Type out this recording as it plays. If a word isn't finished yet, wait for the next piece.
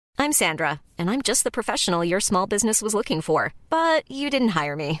I'm Sandra, and I'm just the professional your small business was looking for. But you didn't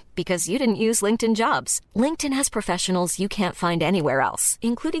hire me because you didn't use LinkedIn Jobs. LinkedIn has professionals you can't find anywhere else,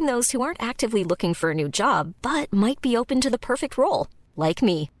 including those who aren't actively looking for a new job, but might be open to the perfect role, like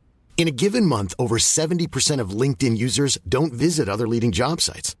me. In a given month, over 70% of LinkedIn users don't visit other leading job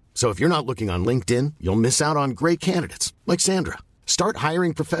sites. So if you're not looking on LinkedIn, you'll miss out on great candidates like Sandra. Start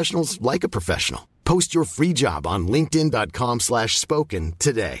hiring professionals like a professional. Post your free job on linkedin.com/spoken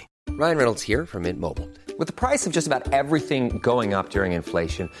today. Ryan Reynolds here from Mint Mobile. With the price of just about everything going up during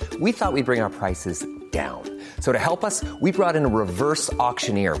inflation, we thought we'd bring our prices down. So to help us, we brought in a reverse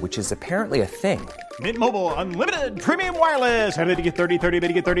auctioneer, which is apparently a thing. Mint Mobile Unlimited Premium Wireless. How to get 30, 30, bit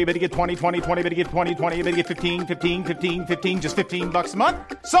to get 30, bit to get 20, 20, 20, bit to get 20, 20, bit to get 15, 15, 15, 15, just $15 a month?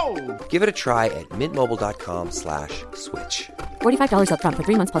 Sold! Give it a try at mintmobile.com/switch. $45 up front for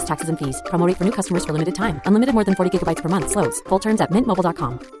 3 months plus taxes and fees. Promo rate for new customers for limited time. Unlimited more than 40 gigabytes per month. Slows full terms at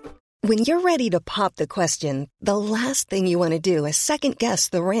mintmobile.com. When you're ready to pop the question, the last thing you want to do is second-guess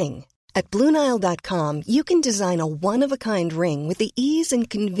the ring. At BlueNile.com, you can design a one-of-a-kind ring with the ease and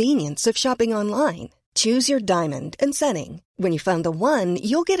convenience of shopping online. Choose your diamond and setting. When you find the one,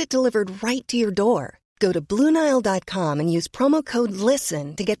 you'll get it delivered right to your door. Go to BlueNile.com and use promo code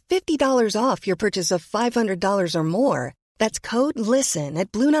LISTEN to get $50 off your purchase of $500 or more. That's code LISTEN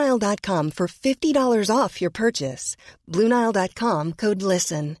at BlueNile.com for $50 off your purchase. BlueNile.com, code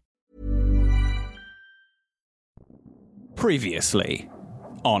LISTEN. Previously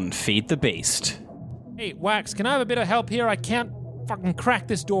on Feed the Beast. Hey, Wax, can I have a bit of help here? I can't fucking crack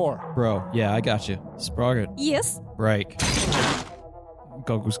this door. Bro, yeah, I got you. Sprocket. Yes? Break.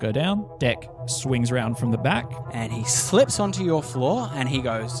 Goggles go down. Deck swings around from the back. And he slips onto your floor and he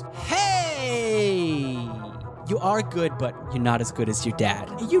goes, "Hey! You are good, but you're not as good as your dad.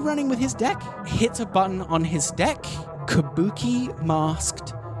 Are you running with his deck?" Hits a button on his deck. Kabuki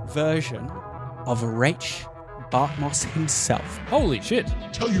masked version of Rach Bartmoss himself. Holy shit.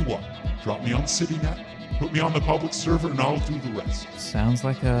 Tell you what, drop me on CityNet, put me on the public server, and I'll do the rest. Sounds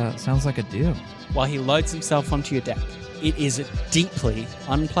like a deal. While he loads himself onto your deck, it is a deeply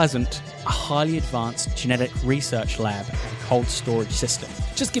unpleasant, a highly advanced genetic research lab and cold storage system.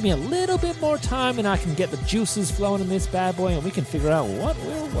 Just give me a little bit more time and I can get the juices flowing in this bad boy and we can figure out what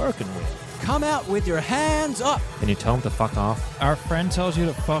we're working with. Come out with your hands up. Can you tell him to fuck off? Our friend tells you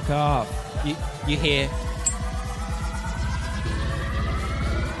to fuck off. You hear...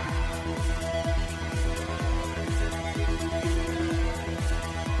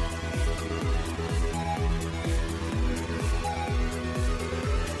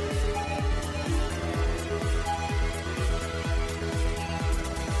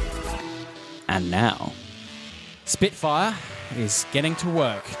 And now, Spitfire is getting to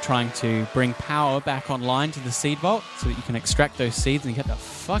work trying to bring power back online to the seed vault so that you can extract those seeds and get the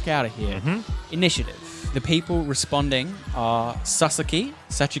fuck out of here. Mm-hmm. Initiative. The people responding are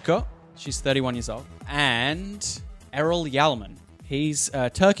Sachiko, she's 31 years old, and Errol Yalman. He's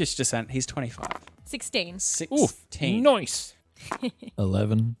Turkish descent, he's 25. 16. 16. Nice.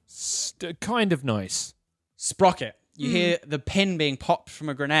 11. Kind of nice. Sprocket. You hear the pin being popped from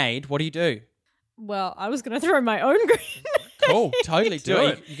a grenade. What do you do? Well, I was going to throw my own grenade. Cool, totally do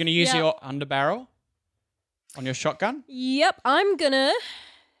it. You're going to use Yep. your underbarrel on your shotgun? Yep, I'm going to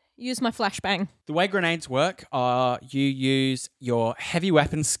use my flashbang. The way grenades work are you use your heavy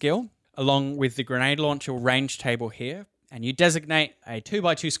weapons skill along with the grenade launcher range table here, and you designate a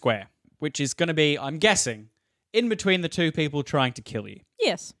 2x2 square, which is going to be, I'm guessing, in between the two people trying to kill you.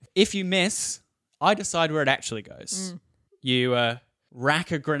 Yes. If you miss, I decide where it actually goes. You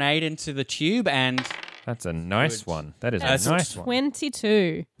rack a grenade into the tube and... That's a nice one. That is That's a nice one.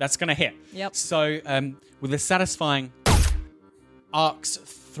 22. That's going to hit. Yep. So with a satisfying arcs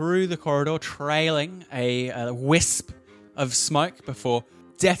through the corridor, trailing a wisp of smoke before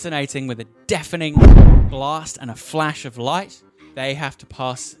detonating with a deafening blast and a flash of light. They have to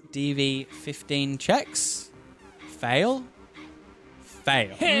pass DV 15 checks. Fail.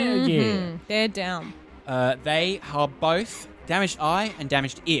 Hell yeah. They're down. They are both damaged eye and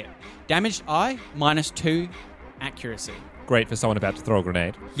damaged ear. Damaged eye, -2 accuracy. Great for someone about to throw a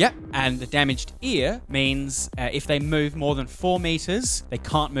grenade. Yep, and the damaged ear means if they move more than 4 meters, they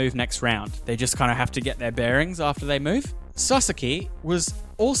can't move next round. They just kind of have to get their bearings after they move. Sasaki was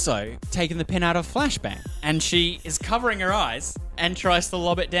also taking the pin out of flashbang, and she is covering her eyes and tries to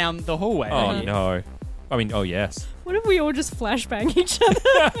lob it down the hallway. Oh, no. I mean, oh, yes. What if we all just flashbang each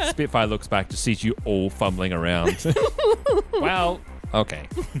other? Spitfire looks back to see you all fumbling around. Well, Okay.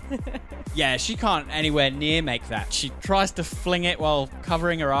 Yeah, she can't anywhere near make that. She tries to fling it while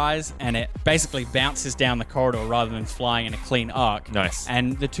covering her eyes, and it basically bounces down the corridor rather than flying in a clean arc. Nice.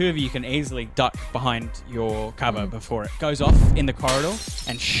 And the two of you can easily duck behind your cover before it goes off in the corridor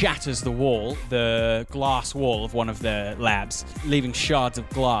and shatters the wall, the glass wall of one of the labs, leaving shards of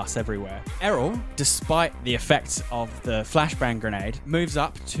glass everywhere. Errol, despite the effects of the flashbang grenade, moves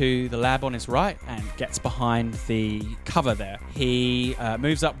up to the lab on his right and gets behind the cover there. He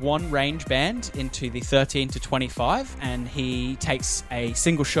moves up one range band into the 13 to 25, and he takes a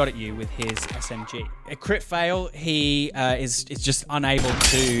single shot at you with his SMG. A crit fail, he is just unable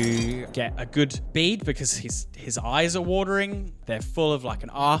to get a good bead because his eyes are watering. They're full of like an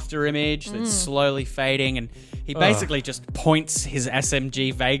after image that's slowly fading, and he basically just points his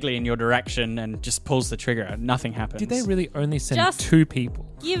SMG vaguely in your direction and just pulls the trigger. Nothing happens. Did they really only send Just 2 people?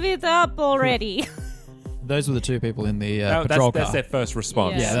 Give it up already. Those were the 2 people in the patrol car. That's their first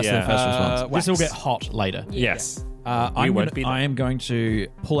response. Yeah, that's their first response. Wax. This will get hot later. Yes. I am going to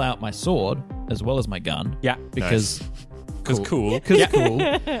pull out my sword as well as my gun. Yeah. Because cool. Because cool.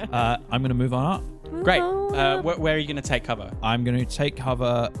 I'm going to move on up. Great. Where are you going to take cover? I'm going to take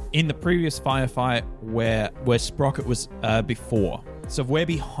cover in the previous firefight where Sprocket was before. So we're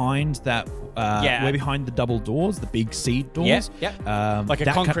behind that. We're behind the double doors, the big seed doors. Yeah. Like a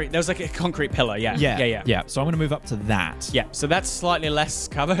concrete. There was like a concrete pillar. Yeah. Yeah. So I'm going to move up to that. Yeah. So that's slightly less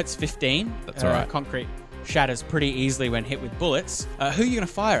cover. It's 15. That's all right. Concrete shatters pretty easily when hit with bullets. Who are you going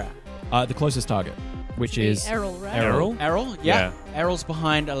to fire at? The closest target, which is Errol, right? Errol, yeah. Errol's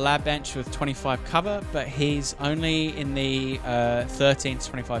behind a lab bench with 25 cover, but he's only in the 13 to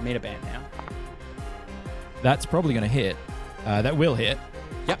 25 meter band now. That's probably going to hit. That will hit.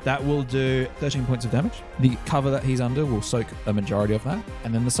 Yep. That will do 13 points of damage. The cover that he's under will soak a majority of that.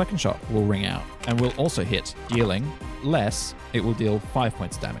 And then the second shot will ring out and will also hit, dealing less. It will deal 5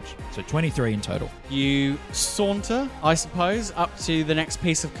 points of damage. So 23 in total. You saunter, I suppose, up to the next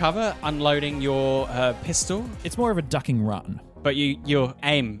piece of cover, unloading your pistol. It's more of a ducking run. But your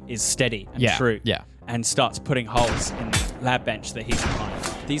aim is steady and true. Yeah. And starts putting holes in the lab bench that he's behind.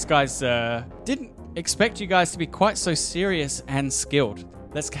 These guys didn't expect you guys to be quite so serious and skilled.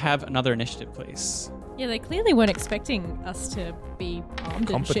 Let's have another initiative, please. Yeah, they clearly weren't expecting us to be armed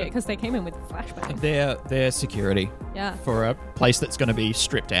and shit because they came in with flashbang. They're security. Yeah. For a place that's going to be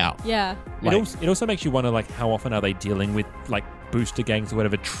stripped out. Yeah. It also makes you wonder, like, how often are they dealing with, like, booster gangs or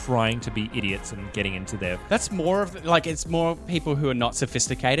whatever, trying to be idiots and getting into their... That's more of, like, it's more people who are not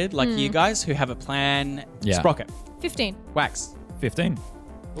sophisticated, like you guys, who have a plan. Yeah. Sprocket. 15. Wax. 15.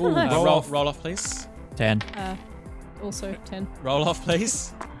 Ooh, nice. Roll off, please. 10. Also 10. Roll off,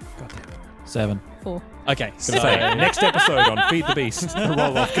 please. 7. 4. Okay, so next episode on Feed the Beast, the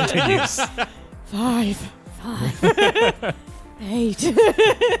roll-off continues. 5. 8.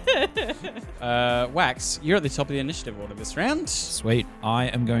 Wax, you're at the top of the initiative order this round. Sweet. I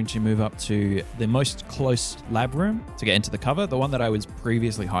am going to move up to the most close lab room to get into the cover, the one that I was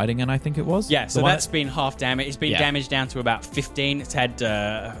previously hiding in, I think it was. Yeah, so that's been half damage. It's been damaged down to about 15. It's had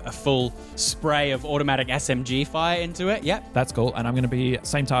a full spray of automatic SMG fire into it. Yep. That's cool. And I'm going to be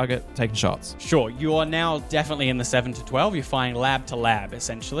same target, taking shots. Sure. You are now definitely in the 7 to 12. You're firing lab to lab,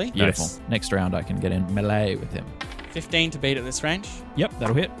 essentially. Beautiful. Nice. Next round, I can get in melee with him. 15 to beat at this range. Yep,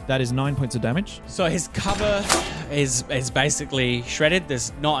 that'll hit. That is 9 points of damage. So his cover is basically shredded.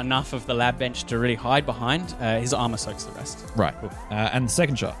 There's not enough of the lab bench to really hide behind. His armor soaks the rest. Right. And the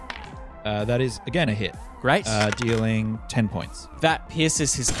second shot. That is, again, a hit. Great. Dealing 10 points. That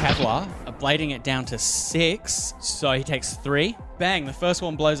pierces his Kevlar, blading it down to 6. So he takes 3. Bang, the first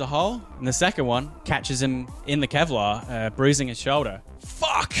one blows a hole. And the second one catches him in the Kevlar, bruising his shoulder.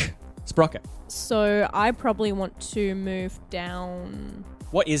 Fuck! Sprocket. So I probably want to move down.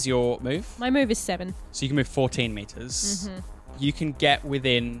 What is your move? My move is 7. So you can move 14 meters. You can get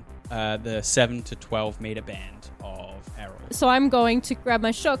within the 7 to 12 meter band of Errol. So I'm going to grab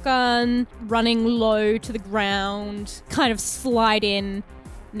my shotgun, running low to the ground, kind of slide in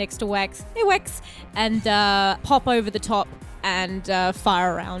next to Wax. Hey, Wax! And pop over the top and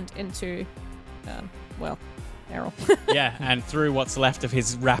fire around into, Errol. Yeah, and through what's left of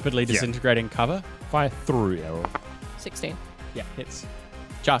his rapidly disintegrating cover. Fire through Errol. 16. Yeah, hits.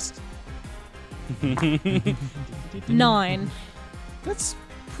 Just. 9. That's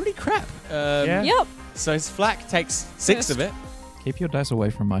pretty crap. Yep. So his flak takes 6 of it. Keep your dice away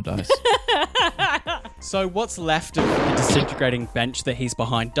from my dice. So what's left of the disintegrating bench that he's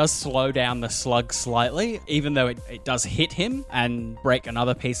behind does slow down the slug slightly, even though it does hit him and break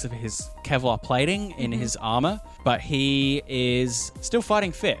another piece of his Kevlar plating in his armor. But he is still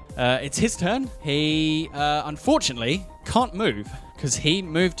fighting fit. It's his turn. He, unfortunately, can't move because he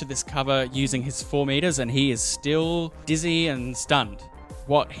moved to this cover using his 4 meters and he is still dizzy and stunned.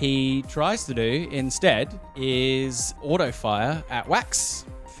 What he tries to do instead is auto fire at Wax.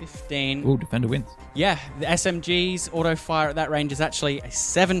 15. Ooh, defender wins. Yeah, the SMG's auto fire at that range is actually a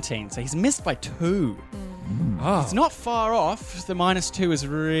 17, so he's missed by 2. It's not far off. The -2 is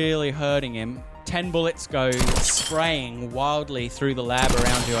really hurting him. 10 bullets go spraying wildly through the lab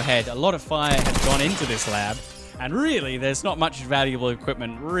around your head. A lot of fire has gone into this lab, and really, there's not much valuable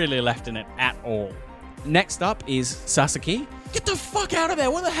equipment really left in it at all. Next up is Sasaki. Get the fuck out of there!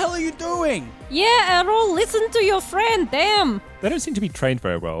 What the hell are you doing? Yeah, Errol, listen to your friend. Damn. They don't seem to be trained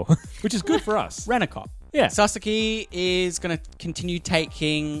very well, which is good for us. Renacop. Yeah. Sasaki is going to continue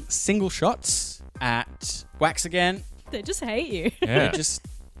taking single shots at Wax again. They just hate you. Yeah. They just...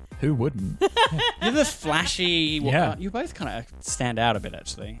 Who wouldn't? You're the flashy... Yeah. You both kind of stand out a bit,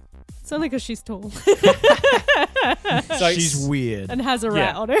 actually. It's only because she's tall So She's weird. and has a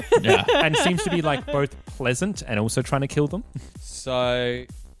rat Yeah. on her. Yeah. And seems to be like both pleasant and also trying to kill them. So,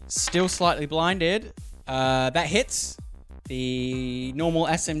 still slightly blinded. That hits. The normal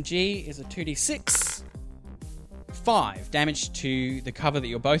SMG is a 2d6. 5 damage to the cover that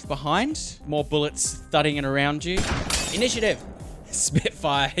you're both behind. More bullets thudding in around you. Initiative.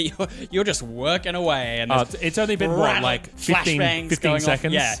 Spitfire, you're just working away. And It's only been, what, like 15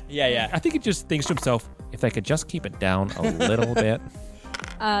 seconds? Yeah. I think he just thinks to himself, if they could just keep it down a little bit.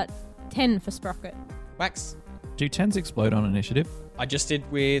 10 for Sprocket. Wax. Do 10s explode on initiative? I just did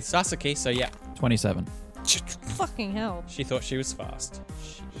with Sasaki, so yeah. 27. Fucking hell. She thought she was fast.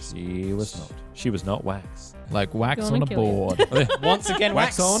 She was not. She was not Wax. Like wax Gonna on a kill you. board. Once again,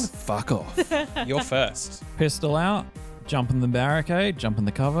 Wax. on, fuck off. You're first. Pistol out. Jumping the barricade, jumping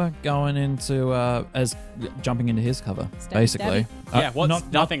the cover, going into jumping into his cover, Stabby, basically. Yeah, what's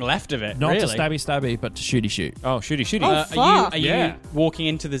nothing left of it, Not really. to stabby, but to shooty shoot. Oh, shooty. Are you walking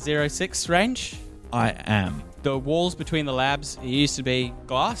into the 0-6 range? I am. The walls between the labs used to be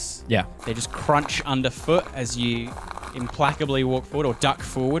glass. Yeah. They just crunch underfoot as you implacably walk forward or duck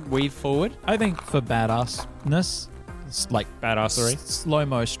forward, weave forward. I think for badassness, it's like Badassery.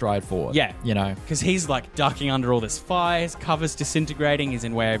 slow-mo stride forward. Yeah. You know, Because he's like ducking under all this fire, his cover's disintegrating, he's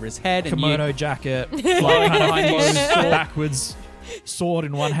in way over his head. kimono jacket, fly kind of clothes backwards, sword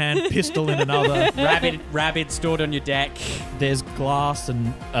in one hand, pistol in another. Rabid stored on your deck. There's glass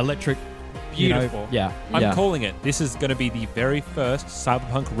and electric. you know, Beautiful. yeah. I'm calling it. This is going to be the very first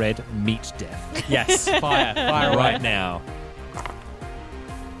Cyberpunk Red meat death. Yes, fire away. Right now.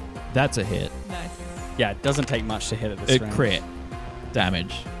 That's a hit. Nice. Yeah, it doesn't take much to hit at this round. Crit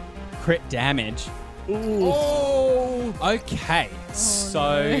damage. Crit damage. Ooh. Okay,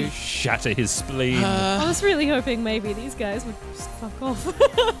 so... Shatter his spleen. I was really hoping maybe these guys would just fuck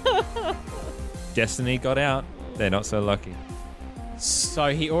off. Destiny got out. They're not so lucky.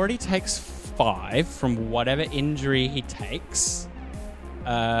 So he already takes 5 from whatever injury he takes.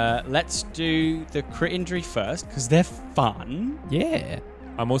 Let's do the crit injury first, because they're fun. Yeah.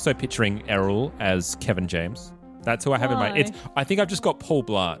 I'm also picturing Errol as Kevin James. That's who I have in my... Why? I think I've just got Paul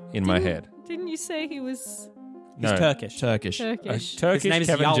Blart in my head. Didn't you say he was He's Turkish. Turkish. Turkish? Turkish His name is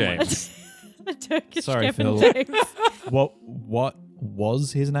Kevin Yalman. James. A Turkish Sorry, Kevin Phil. James. What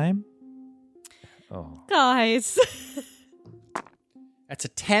was his name? Oh. Guys. That's a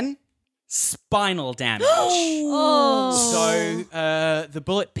 10 spinal damage. Oh. So the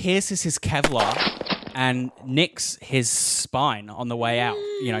bullet pierces his Kevlar and nicks his spine on the way out.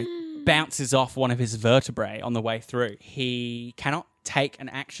 You know, bounces off one of his vertebrae on the way through. He cannot take an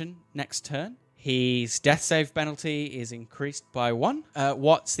action next turn. His death save penalty is increased by 1.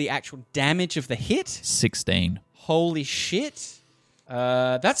 What's the actual damage of the hit? 16. Holy shit.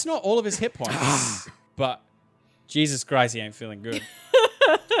 That's not all of his hit points. But Jesus Christ, he ain't feeling good.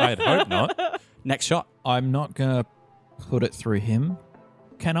 I'd hope not. Next shot. I'm not going to put it through him.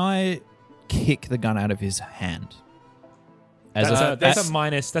 Can I kick the gun out of his hand? That's a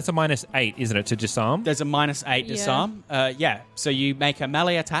 -8, isn't it, to disarm? There's a -8 disarm. Yeah. So you make a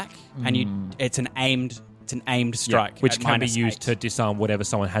melee attack, and it's an aimed strike, which at can be used -8. to disarm whatever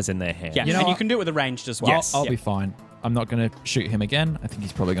someone has in their hand. Yeah, You know and you what? can do it with a ranged as well. Yes. I'll Yeah. be fine. I'm not going to shoot him again. I think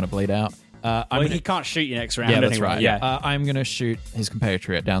he's probably going to bleed out. Well, he can't shoot you next round. Yeah, that's anyway. right. Yeah. I'm going to shoot his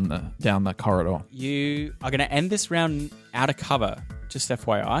compatriot down the corridor. You are going to end this round out of cover. Just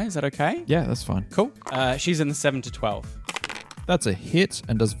FYI, is that okay? Yeah, that's fine. Cool. She's in the 7 to 12. That's a hit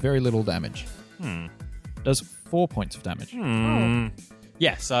and does very little damage. Does 4 points of damage.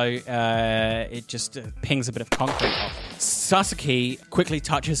 Yeah, so it just pings a bit of concrete off. Sasaki quickly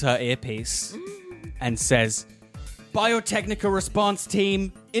touches her earpiece and says, Biotechnical response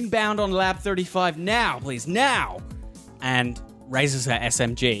team, inbound on Lab 35 now, please, now. and raises her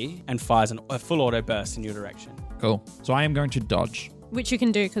SMG and fires a full auto burst in your direction. Cool. So I am going to dodge. Which you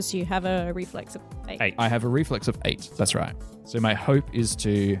can do because you have a reflex of 8. I have a reflex of 8. That's right. So my hope is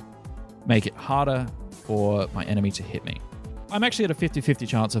to make it harder for my enemy to hit me. I'm actually at a 50-50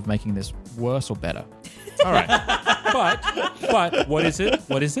 chance of making this worse or better. All right. But what is it?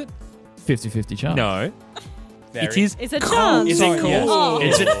 What is it? 50-50 chance. No. It is. It's a chance. Is it cool? Yes. Oh.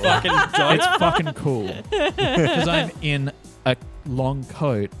 Is it fucking dope? It's fucking cool. Because I'm in a long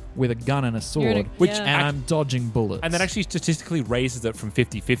coat with a gun and a sword, and I'm dodging bullets. And that actually statistically raises it from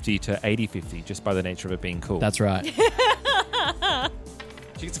 50-50 to 80-50 just by the nature of it being cool. That's right.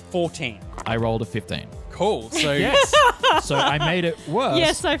 She gets a 14. I rolled a 15. Cool. So Yes. So I made it worse,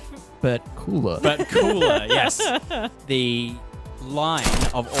 Yes, but cooler. but cooler, yes. The line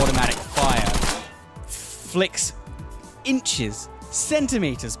of automatic fire flicks inches,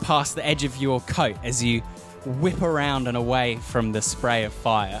 centimeters past the edge of your coat as you whip around and away from the spray of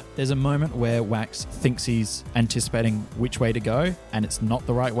fire. There's a moment where Wax thinks he's anticipating which way to go, and it's not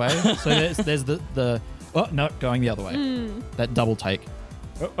the right way. So there's the oh no, going the other way. That double take.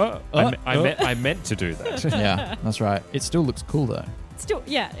 I meant to do that. Yeah, that's right. It still looks cool though. Still,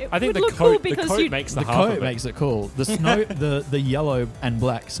 yeah. It I think would the look coat, cool because the coat you makes the The half coat of it. makes it cool. The snow, the yellow and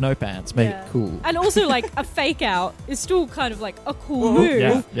black snow pants make it cool. And also, like, a fake out is still kind of like a cool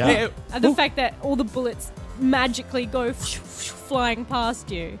move. Yeah. And the fact that all the bullets magically go flying past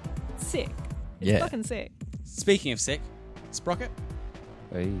you. Sick. It's Yeah. fucking sick. Speaking of sick, Sprocket.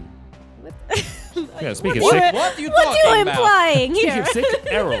 Hey. Like, Yeah, speaking of what sick, are What are you What are talking you about? implying speaking here? of sick,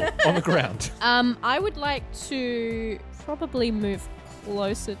 Errol on the ground. I would like to probably move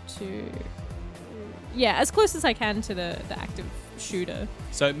closer to... Yeah, as close as I can to the active shooter.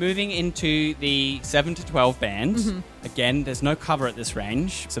 So moving into the 7 to 12 band, Mm-hmm. again, there's no cover at this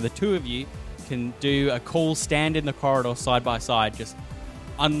range, so the two of you can do a cool stand in the corridor side by side, just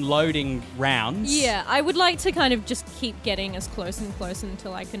unloading rounds. Yeah, I would like to kind of just keep getting as close and close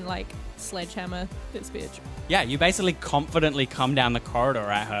until I can, like, sledgehammer this bitch. Yeah, you basically confidently come down the corridor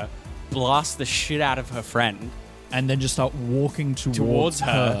at her, blast the shit out of her friend, And then just start walking towards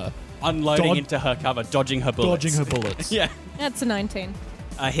her, unloading Dod- into her cover, dodging her bullets. dodging her bullets. Yeah. That's a 19.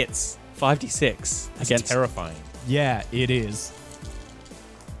 Hits. 5d6 It's against terrifying. Yeah, it is.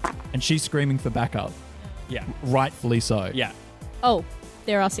 And she's screaming for backup. Yeah. Rightfully so. Yeah. Oh,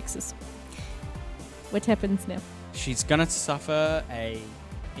 there are 6s. What happens now? She's gonna suffer a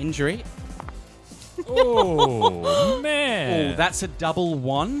injury. Oh, man. Oh, that's a double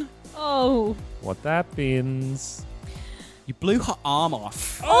 1. Oh. What that means. You blew her arm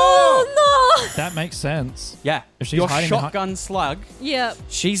off. Oh, no! That makes sense. Yeah. If she's Your hiding shotgun slug, Yeah,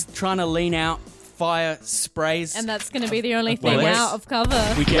 she's trying to lean out, fire sprays, and that's going to be the only thing bullets. out of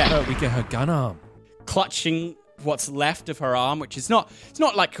cover. We get her gun arm. clutching what's left of her arm, which is it's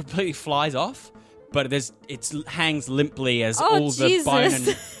not like completely flies off, but it hangs limply as Oh, all the Jesus.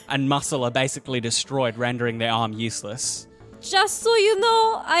 bone and muscle are basically destroyed, rendering their arm useless. Just so you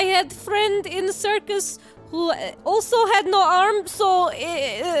know, I had friend in circus who also had no arm, so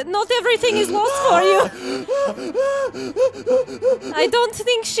not everything is lost for you. I don't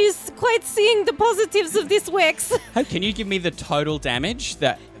think she's quite seeing the positives of this wax. Hey, can you give me the total damage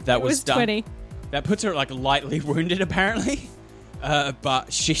that was done? 20. That puts her like lightly wounded, apparently,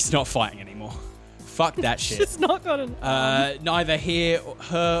 but she's not fighting anymore. Fuck that shit. She's not got an Neither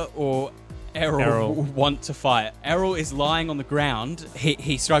her or Errol want to fight. Errol is lying on the ground.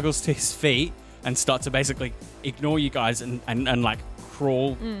 He struggles to his feet and starts to basically ignore you guys and like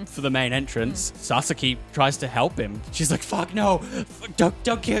crawl for the main entrance. Sasaki tries to help him. She's like, "Fuck no!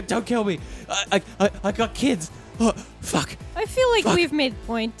 Don't kill me! I got kids! Oh, fuck! I feel like Fuck. we've made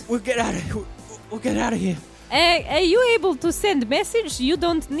point. We'll get out of here." Are you able to send message? You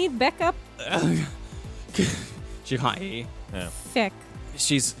don't need backup? She can't hear you. Yeah. Feck.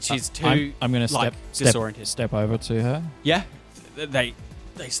 She's too. I'm going to like, disoriented. step over to her. Yeah, they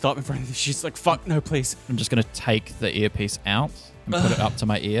stop in front of her. She's like, "Fuck no, please." I'm just going to take the earpiece out and put it up to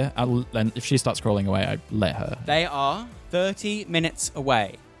my ear. And if she starts crawling away, I let her. They are 30 minutes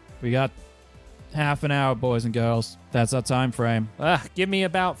away. We got half an hour, boys and girls. That's our time frame. Give me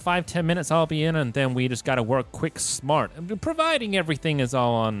about 5-10 minutes, I'll be in, and then we just gotta work quick, smart, providing everything is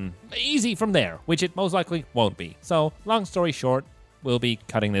all on easy from there, which it most likely won't be. So, long story short, we'll be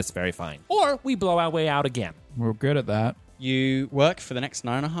cutting this very fine. Or we blow our way out again. We're good at that. You work for the next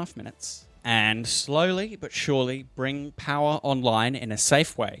 9.5 minutes and slowly but surely bring power online in a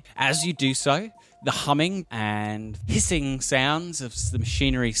safe way. As you do so, the humming and hissing sounds of the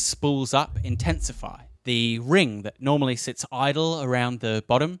machinery spools up, intensify. The ring that normally sits idle around the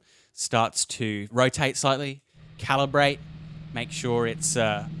bottom starts to rotate slightly, calibrate, make sure it's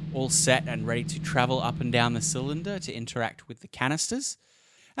all set and ready to travel up and down the cylinder to interact with the canisters.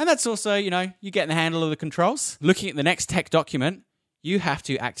 And that's also, you get in the handle of the controls. Looking at the next tech document, you have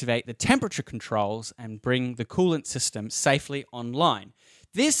to activate the temperature controls and bring the coolant system safely online.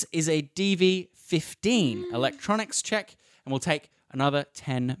 This is a DV15 electronics check and will take another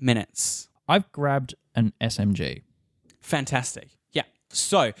 10 minutes. I've grabbed an SMG. Fantastic. Yeah.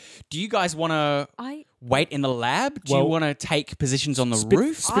 So, do you guys want to wait in the lab? Do you want to take positions on the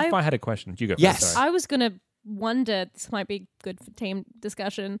roof? Spitfire had a question. You go first. Yes. Sorry. I was going to wonder, this might be good for team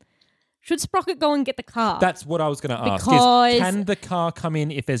discussion, should Sprocket go and get the car? That's what I was going to ask. Because- Can the car come in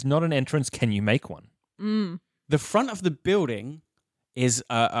if there's not an entrance? Can you make one? The front of the building is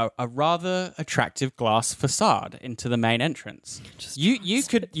a rather attractive glass facade into the main entrance.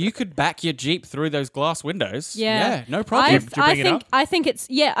 You could back your Jeep through those glass windows. Yeah. No problem. I think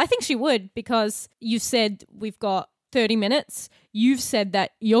she would, because you said we've got 30 minutes. You've said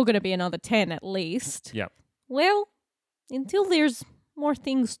that you're going to be another 10 at least. Yeah. Well, until there's more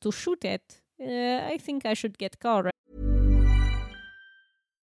things to shoot at, I think I should get car.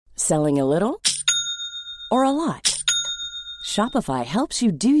 Selling a little or a lot? Shopify helps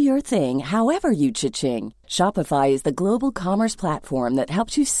you do your thing however you cha-ching. Shopify is the global commerce platform that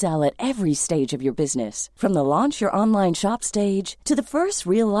helps you sell at every stage of your business. From the launch your online shop stage to the first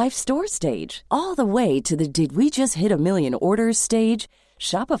real-life store stage, all the way to the did we just hit a million orders stage.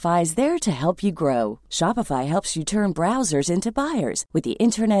 Shopify is there to help you grow. Shopify helps you turn browsers into buyers with the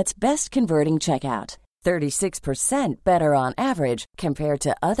internet's best converting checkout. 36% better on average compared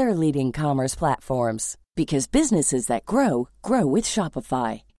to other leading commerce platforms. Because businesses that grow, grow with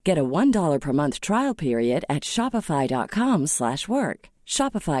Shopify. Get a $1 per month trial period at shopify.com/work.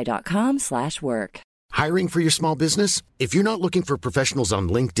 Shopify.com/work. Hiring for your small business? If you're not looking for professionals on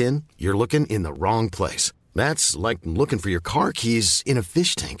LinkedIn, you're looking in the wrong place. That's like looking for your car keys in a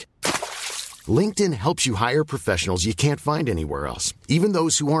fish tank. LinkedIn helps you hire professionals you can't find anywhere else, even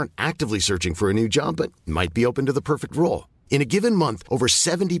those who aren't actively searching for a new job but might be open to the perfect role. In a given month, over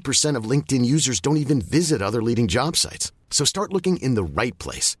 70% of LinkedIn users don't even visit other leading job sites. So start looking in the right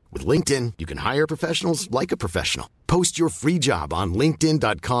place. With LinkedIn, you can hire professionals like a professional. Post your free job on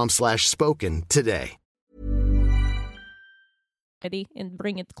linkedin.com/spoken today. And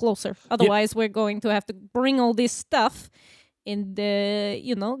bring it closer. Otherwise, we're going to have to bring all this stuff and,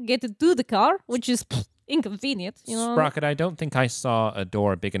 get it to the car, which is inconvenient. Sprocket, I don't think I saw a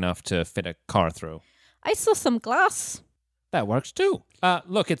door big enough to fit a car through. I saw some glass. That works too.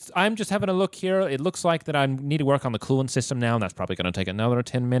 Look, I'm just having a look here. It looks like that I need to work on the coolant system now, and that's probably going to take another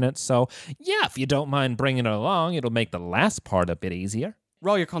 10 minutes. So, yeah, if you don't mind bringing it along, it'll make the last part a bit easier.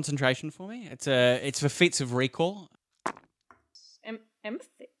 Roll your concentration for me. It's for feats of recall.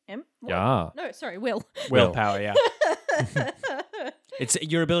 Yeah. No, sorry, will. Willpower, yeah. It's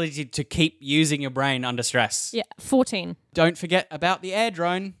your ability to keep using your brain under stress. Yeah, 14. Don't forget about the air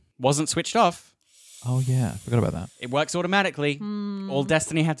drone. Wasn't switched off. Oh, yeah. Forgot about that. It works automatically. All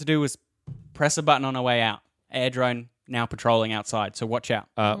Destiny had to do was press a button on her way out. Air drone now patrolling outside, so watch out.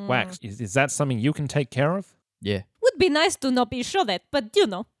 Wax, is that something you can take care of? Yeah. Would be nice to not be shot at, but,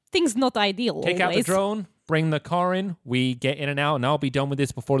 things not ideal. Take out the drone, bring the car in, we get in and out, and I'll be done with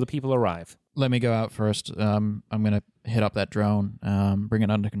this before the people arrive. Let me go out first. I'm going to hit up that drone, bring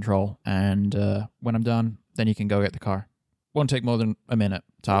it under control, and when I'm done, then you can go get the car. Won't take more than a minute,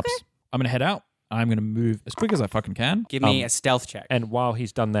 tops. Okay. I'm going to head out. I'm going to move as quick as I fucking can. Give me a stealth check. And while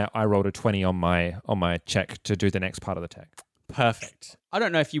he's done that, I rolled a 20 on my check to do the next part of the tech. Perfect. I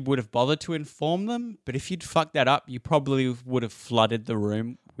don't know if you would have bothered to inform them, but if you'd fucked that up, you probably would have flooded the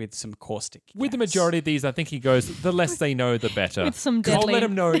room with some caustic gas. With the majority of these, I think he goes, the less they know, the better. With some I'll deadly... let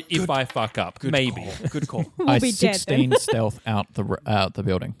him know if I fuck up. Maybe. Good call. I 16 stealth out the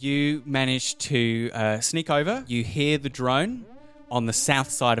building. You manage to sneak over. You hear the drone on the south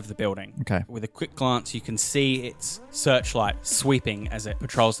side of the building. Okay. With a quick glance, you can see its searchlight sweeping as it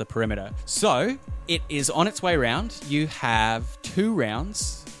patrols the perimeter. So, it is on its way round. You have 2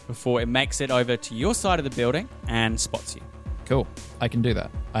 rounds before it makes it over to your side of the building and spots you. Cool. I can do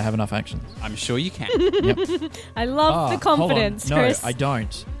that. I have enough actions. I'm sure you can. Yep. I love the confidence, hold on. Chris. No, I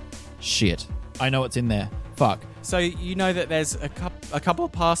don't. Shit. I know what's in there. Fuck. So you know that there's a couple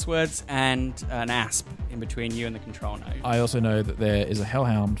of passwords and an ASP in between you and the control node. I also know that there is a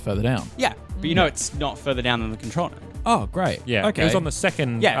hellhound further down. Yeah, but you know it's not further down than the control node. Oh, great. Yeah, okay. It was on the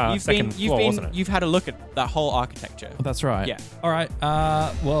second, second floor, wasn't it? You've had a look at that whole architecture. That's right. Yeah. All right.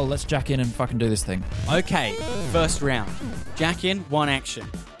 Well, let's jack in and fucking do this thing. Okay, first round. Jack in, 1 action.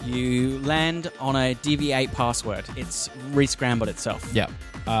 You land on a DV8 password. It's re-scrambled itself. Yeah.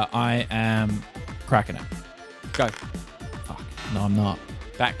 I am cracking it. Go. Fuck. No, I'm not.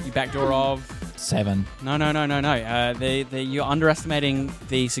 You back door of... 7. No. You're underestimating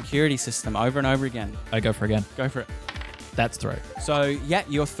the security system over and over again. I go for again. Go for it. That's through. So, yeah,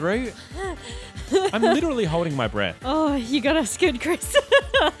 you're through. I'm literally holding my breath. Oh, you got us good, Chris.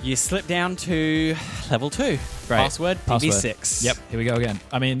 You slip down to level 2. Great. Password DB6. Yep, here we go again.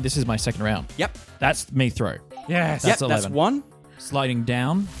 I mean, this is my second round. Yep. That's me through. Yes. That's Yep, 11. that's 1. Sliding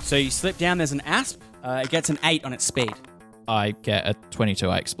down, So you slip down, there's an asp. It gets an 8 on its speed. I get a 22.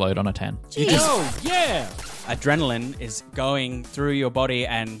 I explode on a 10. Oh, yeah. Adrenaline is going through your body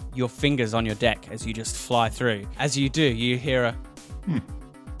and your fingers on your deck as you just fly through. As you do, you hear a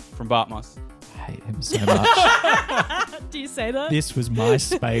from Bartmoss. I hate him so much. Do you say that? This was my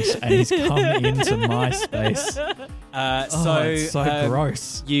space, and he's come into my space. It's so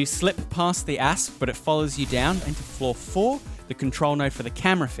gross. You slip past the asp, but it follows you down into floor 4, the control node for the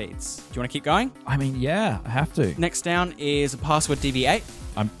camera feeds. Do you want to keep going? I mean, yeah, I have to. Next down is a password DV8.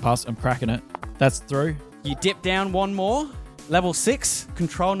 I'm cracking it. That's through. You dip down one more. Level 6,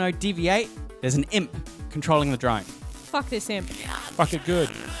 control node DV8. There's an imp controlling the drone. Fuck this imp. Fuck it good.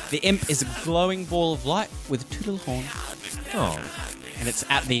 The imp is a glowing ball of light with 2 little horns. Oh. And it's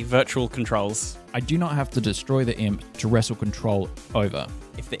at the virtual controls. I do not have to destroy the imp to wrestle control over.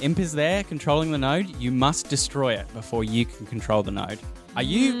 If the imp is there controlling the node, you must destroy it before you can control the node. Are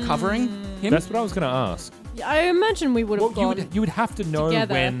you covering him? That's what I was going to ask. I imagine we would have gone You would have to know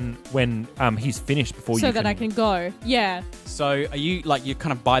together. when he's finished before so you that can... I can go. Yeah. So are you you're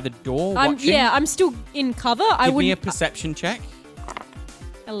kind of by the door watching? I'm still in cover. Give me a perception check.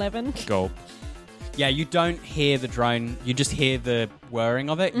 11. Go. Yeah, you don't hear the drone. You just hear the whirring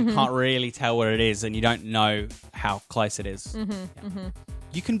of it. You can't really tell what it is, and you don't know how close it is.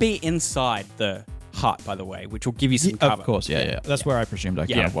 You can be inside the hut, by the way, which will give you some cover. Of course, yeah. That's where I presumed I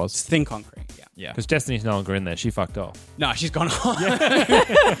kind of It's was. thin concrete. Yeah. Because Destiny's no longer in there. She fucked off. No, she's gone.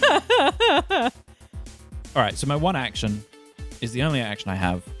 All right, so my one action is the only action I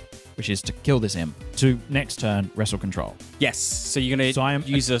have, which is to kill this imp. To next turn, wrestle control. Yes. So you're going to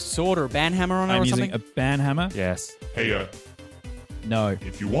use a sword or a banhammer on her I'm or using something? a banhammer. Yes. Hey, No.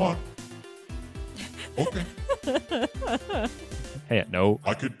 if you want. Okay. Hey, no.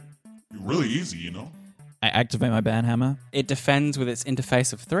 I could be really easy, you know? I activate my banhammer. It defends with its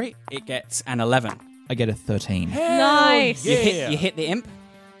interface of 3. It gets an 11. I get a 13. Nice. You hit the imp.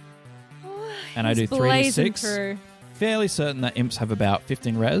 And I do Blazing 3d6. through. Fairly certain that imps have about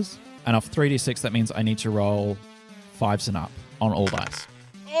 15 res. And off 3d6, that means I need to roll 5s and up on all dice.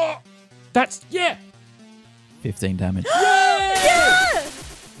 That's... 15 damage.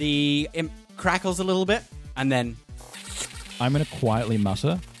 The imp crackles a little bit, and then I'm going to quietly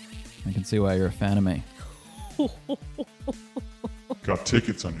mutter. I can see why you're a fan of me. Got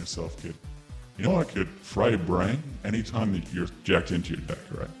tickets on yourself, kid. You know I could fry your brain anytime that you're jacked into your deck,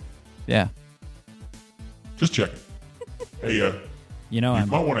 right? Yeah. Just check it. Hey, You know you I'm...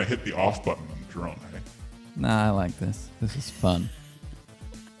 might want to hit the off button on the drone, hey? Nah, I like this. This is fun.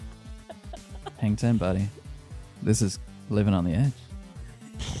 Hang 10, buddy. This is living on the edge.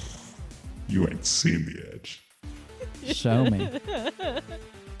 You ain't seen the edge. Show me.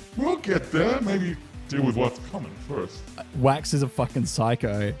 We'll get there. Maybe deal with what's coming first. Wax is a fucking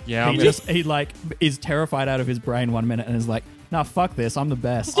psycho. Yeah, he is terrified out of his brain 1 minute and is like, nah, fuck this. I'm the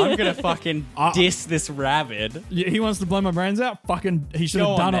best. I'm going to fucking diss this rabid. He wants to blow my brains out? Fucking, he should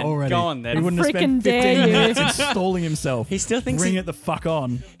Go have on done it then. already. Go on then. He wouldn't have spent Frickin' dare 15 you. minutes installing himself. He still thinks Bring it the fuck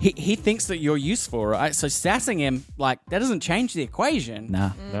on. He thinks that you're useful, right? So sassing him, that doesn't change the equation.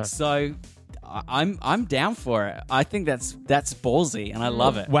 Nah. So I'm down for it. I think that's ballsy, and I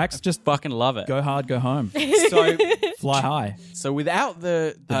love it. Wax, just fucking love it. go hard, go home. So Fly high. so without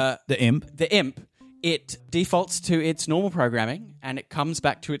the imp. it defaults to its normal programming, and it comes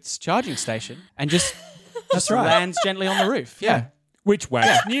back to its charging station and just right. lands gently on the roof. Yeah. Which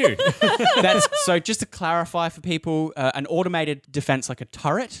Wax knew. That's so. Just to clarify for people, an automated defense like a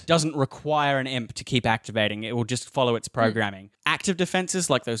turret doesn't require an imp to keep activating. It will just follow its programming. Active defenses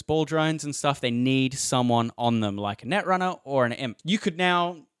like those ball drones and stuff, they need someone on them, like a netrunner or an imp. You could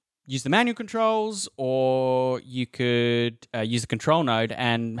now use the manual controls, or you could use the control node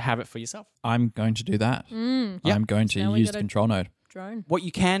and have it for yourself. I'm going to do that. Yeah. I'm going to Now we use got the a- control node. Drone. What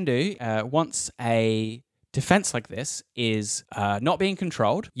you can do once a defense like this is not being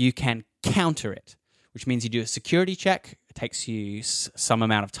controlled, you can counter it, which means you do a security check. It takes you some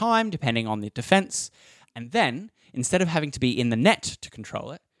amount of time depending on the defense. And then instead of having to be in the net to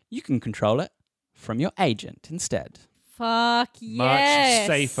control it, you can control it from your agent instead. Fuck Much yes.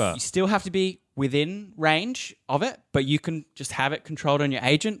 safer. You still have to be within range of it, but you can just have it controlled on your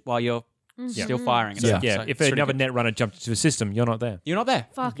agent while you're still firing. So, and stuff. So if it's another really good. Netrunner jumped into a system, you're not there. You're not there.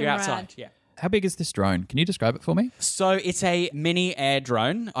 Fucking You're outside. rad. Yeah. How big is this drone? Can you describe it for me? So it's a mini air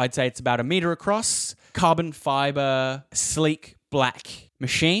drone. I'd say it's about 1 meter across, carbon fiber, sleek black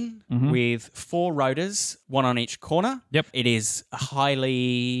machine with 4 rotors, 1 on each corner. Yep. It is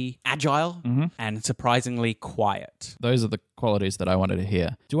highly agile and surprisingly quiet. Those are the qualities that I wanted to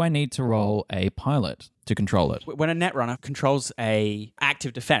hear. Do I need to roll a pilot to control it? When a Netrunner controls a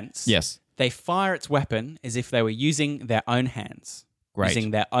active defense, Yes. they fire its weapon as if they were using their own hands, Great.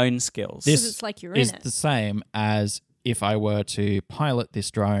 using their own skills. This it's like you're is in it. the same as if I were to pilot this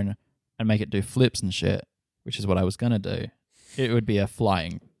drone and make it do flips and shit, which is what I was going to do. It would be a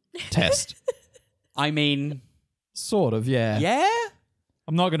flying test. I mean, Sort of, yeah. yeah?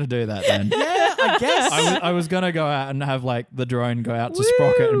 I'm not going to do that then. Yeah, I guess. I was going to go out and have like the drone go out to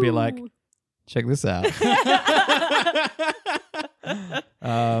Sprocket and be like, check this out.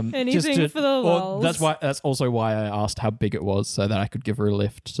 Anything for the lols. That's also why I asked how big it was, so that I could give her a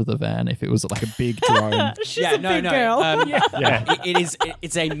lift to the van if it was like a big drone. She's a big girl.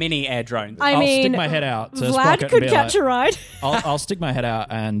 It's a mini air drone. I I'll mean, stick my head out to Vlad Sprocket could and be catch like, a ride. I'll stick my head out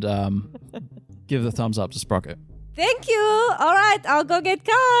and give the thumbs up to Sprocket. Thank you. All right, I'll go get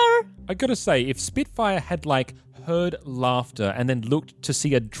car. I gotta say, if Spitfire had like heard laughter and then looked to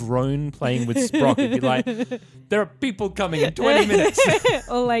see a drone playing with Sprocket, it'd be like, there are people coming in 20 minutes.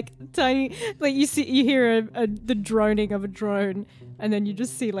 Or like tiny, like you hear the droning of a drone, and then you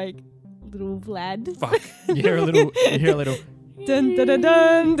just see like little Vlad. Fuck. You hear a little. Dun dun dun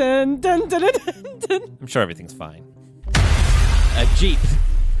dun dun dun dun dun dun. I'm sure everything's fine. A Jeep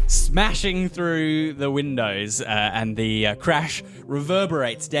smashing through the windows and the crash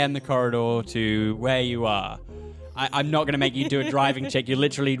reverberates down the corridor to where you are. I'm not going to make you do a driving check. You're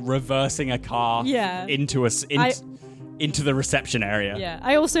literally reversing a car into the reception area. Yeah,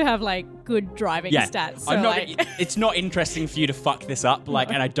 I also have like good driving stats. So I'm not. like... It's not interesting for you to fuck this up,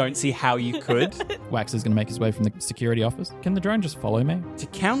 and I don't see how you could. Wax is going to make his way from the security office. Can the drone just follow me? To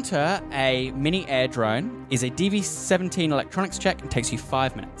counter a mini air drone is a DV-17 electronics check and takes you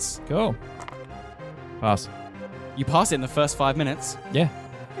 5 minutes. Cool. Pass. You pass it in the first 5 minutes. Yeah.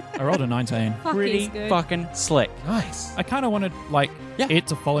 I rolled a 19. Pretty good. fucking slick. Nice. I kind of wanted it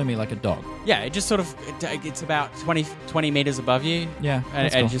to follow me like a dog. Yeah, it just sort of, it's about 20 meters above you. Yeah, And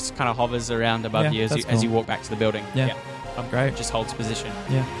that's it cool. just kind of hovers around above Yeah, you that's as you cool. walk back to the building. Yeah. Great. It just holds position.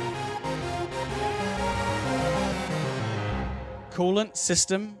 Yeah. Coolant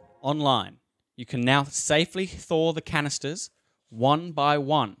system online. You can now safely thaw the canisters one by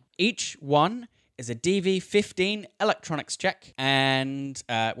one. Each one is a DV-15 electronics check and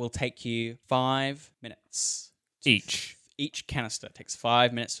will take you 5 minutes. Each canister takes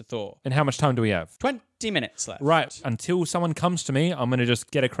 5 minutes to thaw. And how much time do we have? 20 minutes left. Right. Until someone comes to me, I'm going to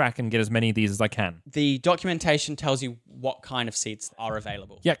just get a crack and get as many of these as I can. The documentation tells you what kind of seeds are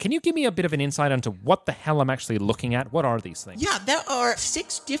available. Yeah, can you give me a bit of an insight into what the hell I'm actually looking at? What are these things? Yeah, there are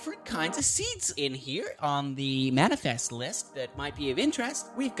 6 different kinds of seeds in here on the manifest list that might be of interest.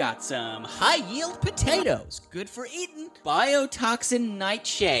 We've got some high-yield potatoes, good for eating. Biotoxin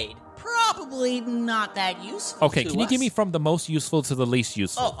nightshade, probably not that useful Okay, to can you give us. me from the most useful to the least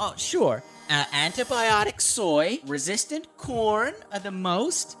useful? Oh, sure. Antibiotic soy, resistant corn are the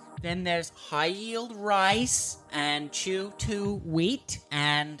most. Then there's high-yield rice and chew-2 wheat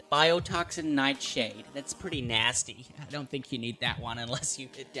and biotoxin nightshade. That's pretty nasty. I don't think you need that one unless you're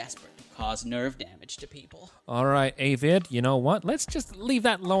desperate to cause nerve damage to people. All right, Avid, you know what? Let's just leave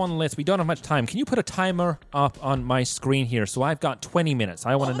that low on the list. We don't have much time. Can you put a timer up on my screen here? So I've got 20 minutes.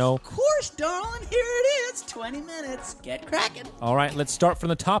 I want to know. Of course, darling. Here it is. 20 minutes. Get cracking. All right, let's start from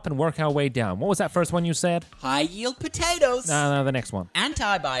the top and work our way down. What was that first one you said? High-yield potatoes. No, the next one.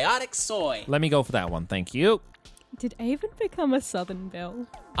 Antibiotic soy. Let me go for that one. Thank you. Did Avon become a Southern Belle?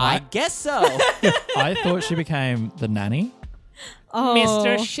 I guess so. I thought she became the nanny. Oh,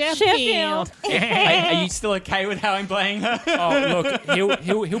 Mr. Sheffield. Are you still okay with how I'm playing her? Oh, look,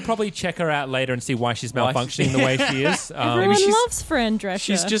 he'll probably check her out later and see why she's malfunctioning the way she is. Everyone she's- loves Fran Drescher.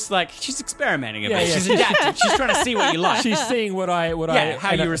 She's just like, she's experimenting a bit. Yeah. She's adapting. She's trying to see what you like. She's seeing what I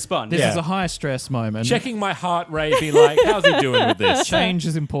how you respond. This is a high stress moment. Checking my heart rate, be like, how's he doing with this? Change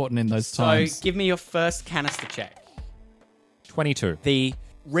is important in those So times. give me your first canister check. 22. The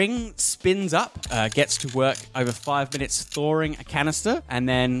ring spins up, gets to work over 5 minutes thawing a canister, and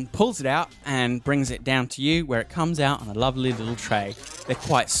then pulls it out and brings it down to you, where it comes out on a lovely little tray. They're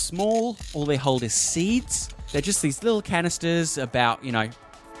quite small. All they hold is seeds. They're just these little canisters about,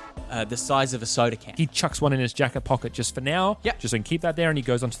 the size of a soda can. He chucks one in his jacket pocket just for now. Yep. Just so he can keep that there, and he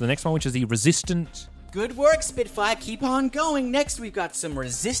goes on to the next one, which is the resistant Good work, Spitfire. Keep on going. Next, we've got some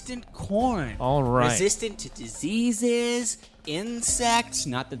resistant corn. All right. Resistant to diseases, insects.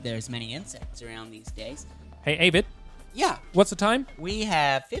 Not that there's many insects around these days. Hey, Avid. Yeah. What's the time? We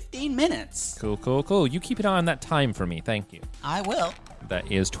have 15 minutes. Cool. You keep an eye on that time for me. Thank you. I will.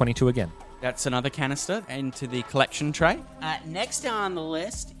 That is 22 again. That's another canister into the collection tray. Next on the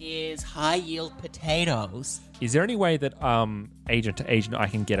list is high-yield potatoes. Is there any way that agent to agent I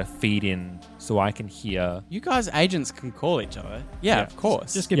can get a feed in so I can hear? You guys agents can call each other. Yeah, of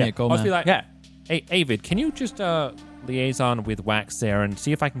course. Just give me a call, I'll just man. be like, Yeah. Hey, Avid, can you just liaison with Wax there and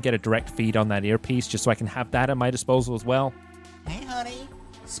see if I can get a direct feed on that earpiece just so I can have that at my disposal as well? Hey, honey.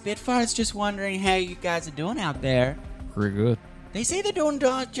 Spitfire's just wondering how you guys are doing out there. Pretty good. They say they're doing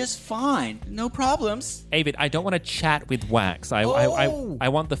just fine. No problems. Avid, I don't want to chat with Wax. I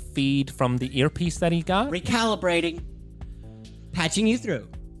want the feed from the earpiece that he got. Recalibrating. Patching you through.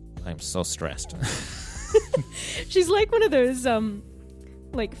 I'm so stressed. She's like one of those,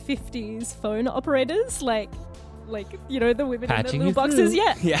 like 50s phone operators, like you know, the women Patching in the little you boxes.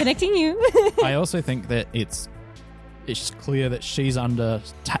 through. Yeah, connecting you. I also think that it's clear that she's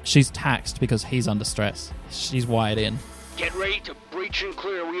she's taxed because he's under stress. She's wired in. Get ready to breach and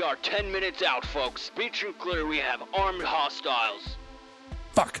clear. We are 10 minutes out, folks. Breach and clear. We have armed hostiles.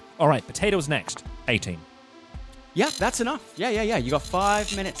 Fuck. All right, potatoes next. 18. Yeah, that's enough. Yeah. You got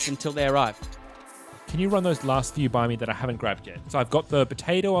 5 minutes until they arrive. Can you run those last few by me that I haven't grabbed yet? So I've got the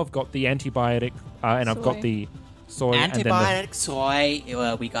potato, I've got the antibiotic, and I've got the soy. Antibiotic, soy.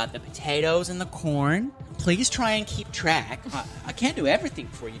 We got the potatoes and the corn. Please try and keep track. I can't do everything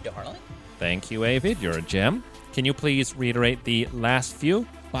for you, darling. Thank you, Avid. You're a gem. Can you please reiterate the last few?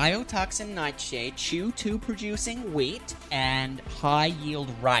 Biotoxin nightshade, chew-2 producing wheat, and high-yield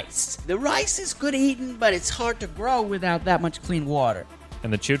rice. The rice is good eating, but it's hard to grow without that much clean water.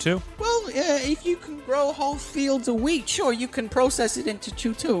 And the chew-2? Well, if you can grow whole fields of wheat, sure, you can process it into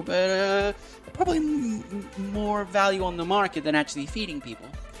chew-2, but probably more value on the market than actually feeding people.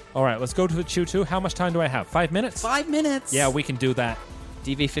 All right, let's go to the chew-2. How much time do I have? 5 minutes? 5 minutes. Yeah, we can do that.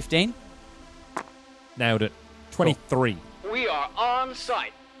 DV15? Nailed it. 23. We are on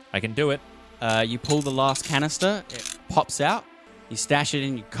site. I can do it. You pull the last canister, it pops out. You stash it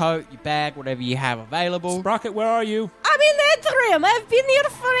in your coat, your bag, whatever you have available. Sprocket, where are you? I'm in the atrium. I've been here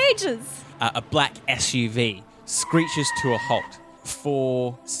for ages. A black SUV screeches to a halt.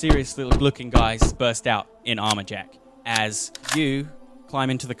 4 seriously looking guys burst out in armor jack as you climb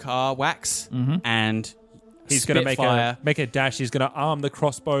into the car, Wax, and he's going to make a dash. He's going to arm the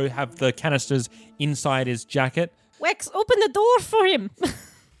crossbow, have the canisters inside his jacket. Wax, open the door for him.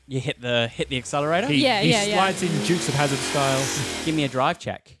 You hit the accelerator? He slides in Dukes of Hazzard style. Give me a drive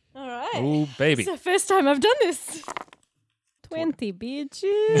check. All right. Oh, baby. It's the first time I've done this. 20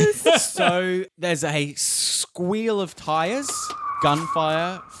 bitches. So there's a squeal of tires,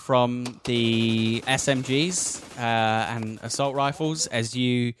 gunfire from the SMGs and assault rifles as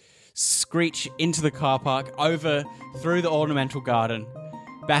you screech into the car park, over through the ornamental garden,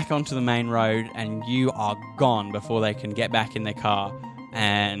 back onto the main road, and you are gone before they can get back in their car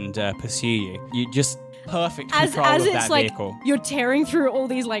and pursue you. You just perfect control as of it's that like vehicle. you're tearing through all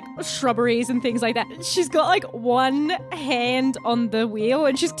these like shrubberies and things like that. She's got like one hand on the wheel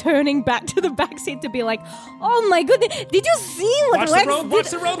and she's turning back to the back seat to be like, "Oh my goodness, did you see what Watch Wax the road, did?" watch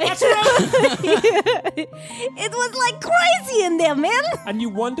the road, watch the road! It was like crazy in there, man. And you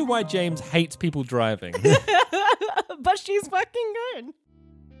wonder why James hates people driving. But she's fucking good.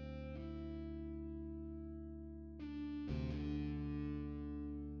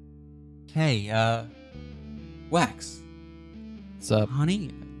 Hey, Wax. What's up?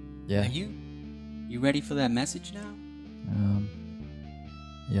 Honey? Yeah. Are you ready for that message now?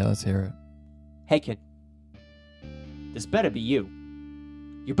 Yeah, let's hear it. Hey, kid. This better be you.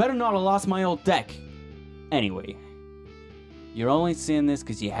 You better not have lost my old deck. Anyway, you're only seeing this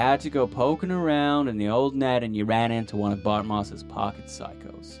because you had to go poking around in the old net and you ran into one of Bart Moss's pocket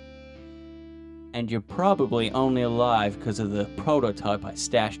psychos. And you're probably only alive because of the prototype I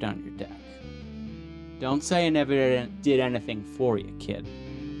stashed on your deck. Don't say I never did anything for you, kid.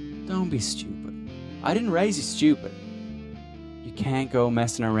 Don't be stupid. I didn't raise you stupid. You can't go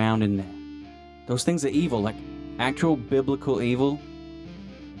messing around in there. Those things are evil, like actual biblical evil.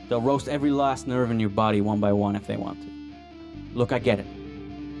 They'll roast every last nerve in your body one by one if they want to. Look, I get it.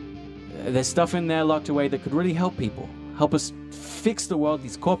 There's stuff in there locked away that could really help people. Help us fix the world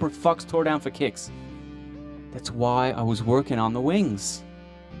these corporate fucks tore down for kicks. That's why I was working on the wings.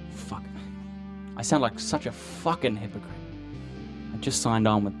 Fuck. I sound like such a fucking hypocrite. I just signed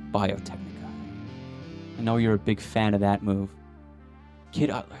on with Biotechnica. I know you're a big fan of that move.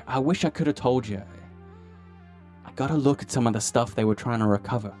 Kid, I wish I could have told you. gotta look at some of the stuff they were trying to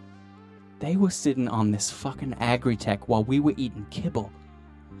recover. They were sitting on this fucking agri-tech while we were eating kibble.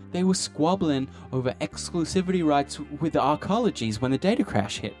 They were squabbling over exclusivity rights with the arcologies when the data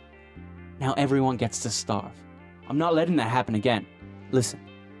crash hit. Now everyone gets to starve. I'm not letting that happen again. Listen,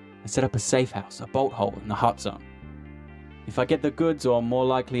 I set up a safe house, a bolt hole in the hot zone. If I get the goods, or more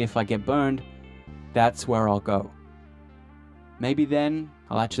likely if I get burned, that's where I'll go. Maybe then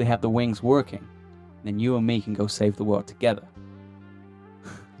I'll actually have the wings working. Then you and me can go save the world together.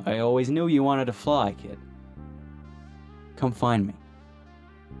 I always knew you wanted to fly, kid. Come find me.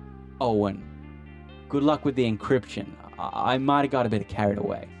 Oh, and good luck with the encryption. I might have got a bit carried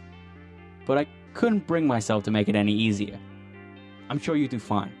away. But I couldn't bring myself to make it any easier. I'm sure you do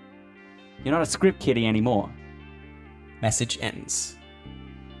fine. You're not a script kiddie anymore. Message ends.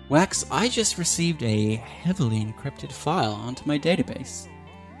 Wax, I just received a heavily encrypted file onto my database.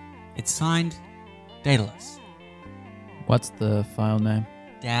 It's signed Daedalus. What's the file name?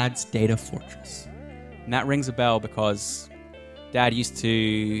 Dad's Data Fortress. And that rings a bell because Dad used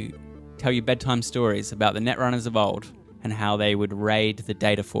to tell you bedtime stories about the netrunners of old and how they would raid the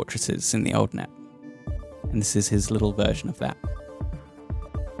data fortresses in the old net. And this is his little version of that.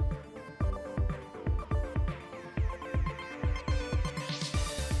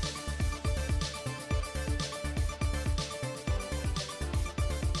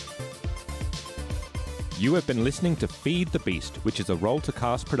 You have been listening to Feed the Beast, which is a Roll to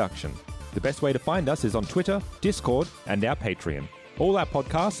Cast production. The best way to find us is on Twitter, Discord, and our Patreon. All our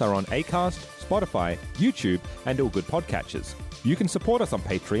podcasts are on Acast, Spotify, YouTube, and all good podcatchers. You can support us on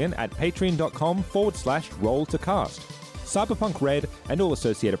Patreon at patreon.com/roll-to-cast. Cyberpunk Red and all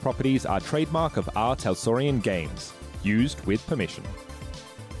associated properties are trademark of R. Talsorian Games. Used with permission.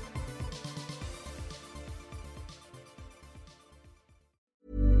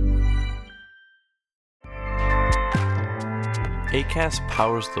 Acast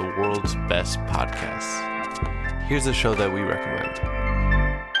powers the world's best podcasts. Here's a show that we recommend.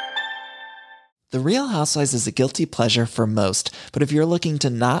 The Real Housewives is a guilty pleasure for most, but if you're looking to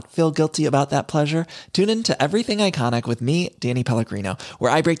not feel guilty about that pleasure, tune in to Everything Iconic with me, Danny Pellegrino,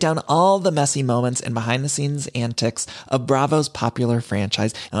 where I break down all the messy moments and behind-the-scenes antics of Bravo's popular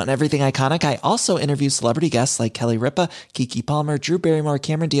franchise. And on Everything Iconic, I also interview celebrity guests like Kelly Ripa, Keke Palmer, Drew Barrymore,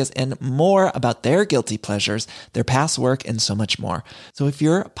 Cameron Diaz, and more about their guilty pleasures, their past work, and so much more. So if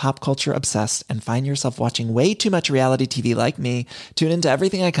you're pop culture obsessed and find yourself watching way too much reality TV like me, tune in to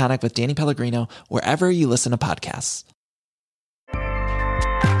Everything Iconic with Danny Pellegrino, wherever you listen to podcasts.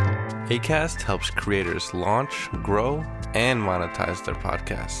 Acast helps creators launch, grow, and monetize their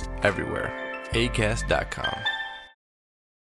podcasts everywhere. Acast.com.